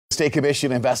State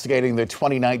Commission investigating the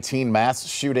 2019 mass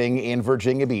shooting in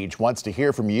Virginia Beach wants to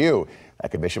hear from you.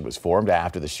 That commission was formed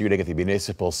after the shooting at the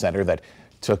municipal center that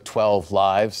took 12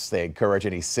 lives. They encourage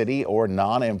any city or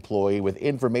non-employee with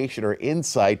information or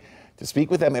insight to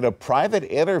speak with them in a private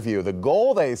interview. The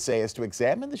goal, they say, is to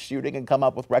examine the shooting and come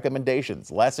up with recommendations,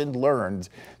 lessons learned,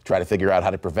 try to figure out how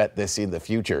to prevent this in the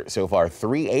future. So far,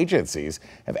 3 agencies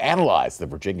have analyzed the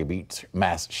Virginia Beach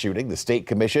mass shooting. The State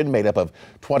Commission, made up of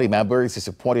 20 members, is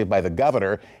appointed by the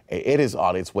governor. It is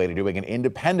on its way to doing an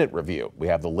independent review. We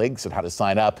have the links on how to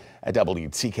sign up at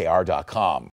WTKR.com.